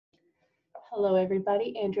Hello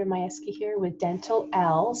everybody, Andrea Majewski here with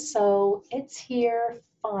Dentalelle. So it's here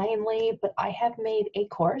finally, but I have made a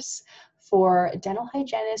course for dental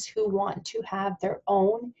hygienists who want to have their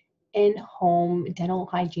own in-home dental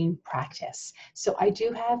hygiene practice. So I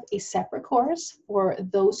do have a separate course for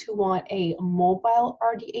those who want a mobile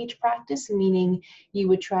RDH practice, meaning you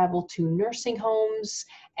would travel to nursing homes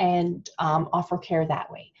and offer care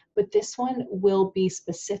that way. But this one will be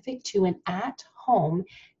specific to an at-home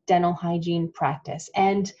dental hygiene practice.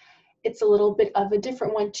 And it's a little bit of a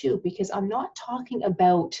different one too, because I'm not talking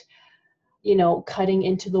about, cutting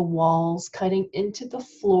into the walls, cutting into the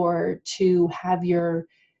floor to have your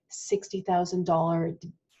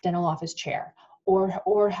 $60,000 dental office chair,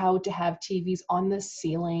 or how to have TVs on the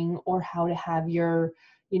ceiling, or how to have your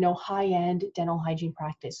high-end dental hygiene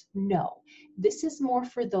practice. No, this is more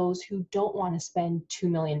for those who don't want to spend $2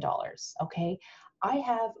 million, okay? I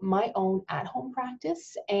have my own at-home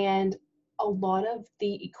practice, and a lot of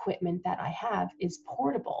the equipment that I have is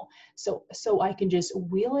portable. So I can just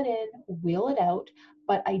wheel it in, wheel it out,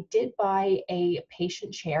 but I did buy a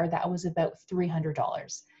patient chair that was about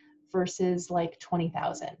 $300 versus like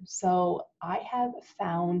 $20,000. So I have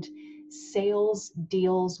found sales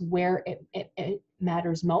deals where it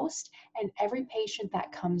matters most, and every patient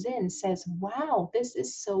that comes in says, wow, this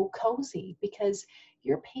is so cozy, because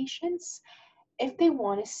your patients, if they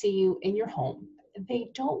want to see you in your home, they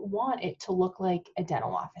don't want it to look like a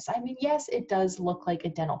dental office. I mean, yes, it does look like a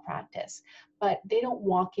dental practice, but they don't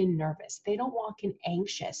walk in nervous. They don't walk in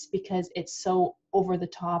anxious because it's so over the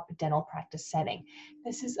top dental practice setting.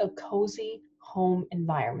 This is a cozy home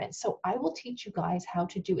environment. So I will teach you guys how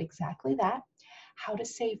to do exactly that, how to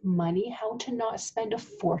save money, how to not spend a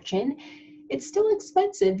fortune. It's still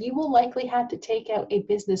expensive. You will likely have to take out a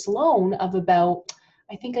business loan of about,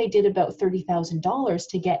 I think I did about $30,000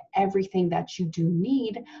 to get everything that you do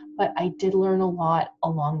need, but I did learn a lot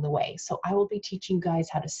along the way. So I will be teaching you guys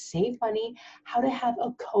how to save money, how to have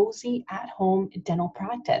a cozy at-home dental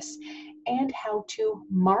practice, and how to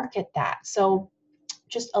market that. So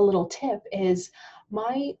just a little tip is,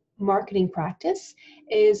 my marketing practice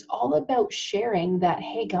is all about sharing that,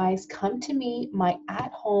 hey guys, come to me, my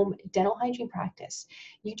at-home dental hygiene practice.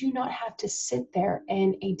 You do not have to sit there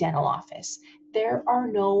in a dental office. There are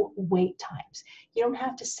no wait times. You don't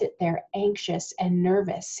have to sit there anxious and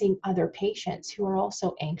nervous seeing other patients who are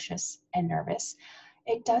also anxious and nervous.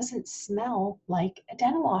 It doesn't smell like a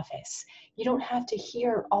dental office. You don't have to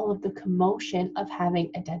hear all of the commotion of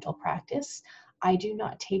having a dental practice. I do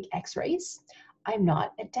not take x-rays. I'm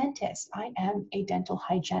not a dentist. I am a dental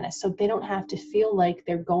hygienist. So they don't have to feel like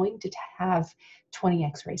they're going to have 20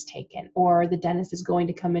 x-rays taken, or the dentist is going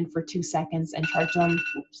to come in for 2 seconds and charge them.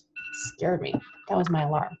 Oops, scared me. That was my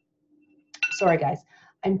alarm. Sorry guys.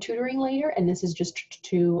 I'm tutoring later, and this is just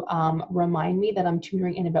to remind me that I'm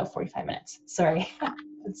tutoring in about 45 minutes. Sorry,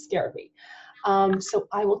 it scared me. So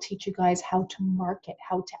I will teach you guys how to market,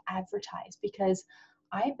 how to advertise, because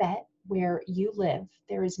I bet where you live,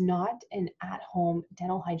 there is not an at-home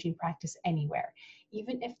dental hygiene practice anywhere.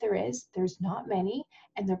 Even if there is, there's not many,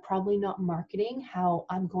 and they're probably not marketing how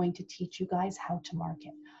I'm going to teach you guys how to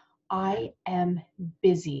market. I am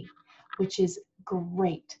busy, which is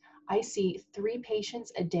great. I see 3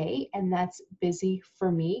 patients a day, and that's busy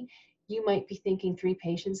for me. You might be thinking 3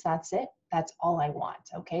 patients, that's it. That's all I want,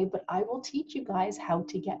 okay? But I will teach you guys how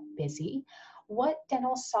to get busy. What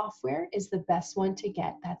dental software is the best one to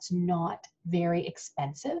get that's not very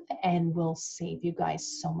expensive and will save you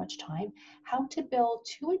guys so much time, how to bill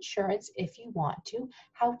to insurance if you want to,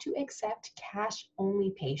 how to accept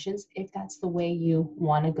cash-only patients if that's the way you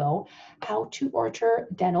want to go, how to order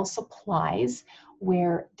dental supplies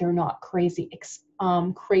where they're not crazy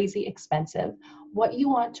expensive, what you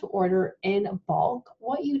want to order in bulk,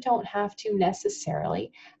 what you don't have to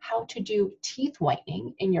necessarily, how to do teeth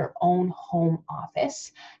whitening in your own home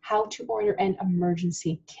office, how to order an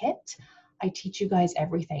emergency kit. I teach you guys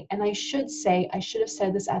everything. And I should have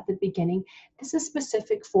said this at the beginning, this is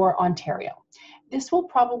specific for Ontario. This will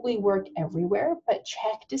probably work everywhere, but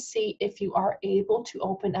check to see if you are able to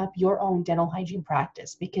open up your own dental hygiene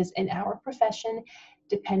practice, because in our profession,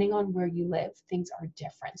 depending on where you live, things are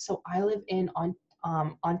different. So I live in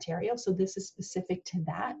Ontario, so this is specific to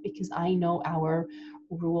that because I know our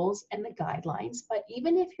rules and the guidelines. But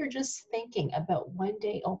even if you're just thinking about one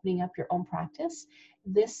day opening up your own practice,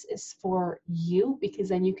 this is for you, because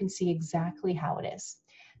then you can see exactly how it is.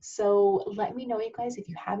 So let me know, you guys, if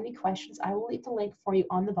you have any questions. I will leave the link for you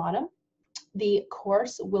on the bottom. The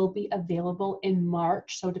course will be available in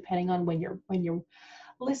March, so depending on when you're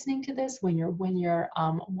listening to this, when you're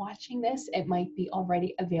watching this, it might be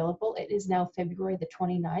already available. It is now February the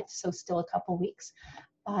 29th, so still a couple weeks,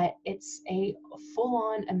 but it's a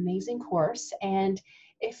full-on amazing course. And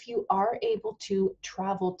if you are able to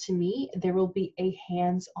travel to me, there will be a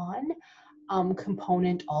hands-on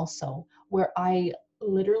component also, where I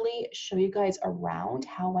literally show you guys around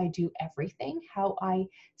how I do everything, how I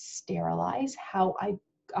sterilize, how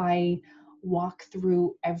I walk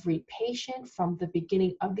through every patient from the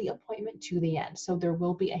beginning of the appointment to the end. So there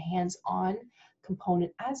will be a hands-on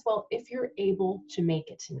component as well if you're able to make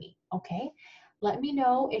it to me, okay? Let me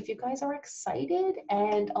know if you guys are excited,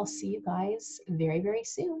 and I'll see you guys very, very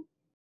soon.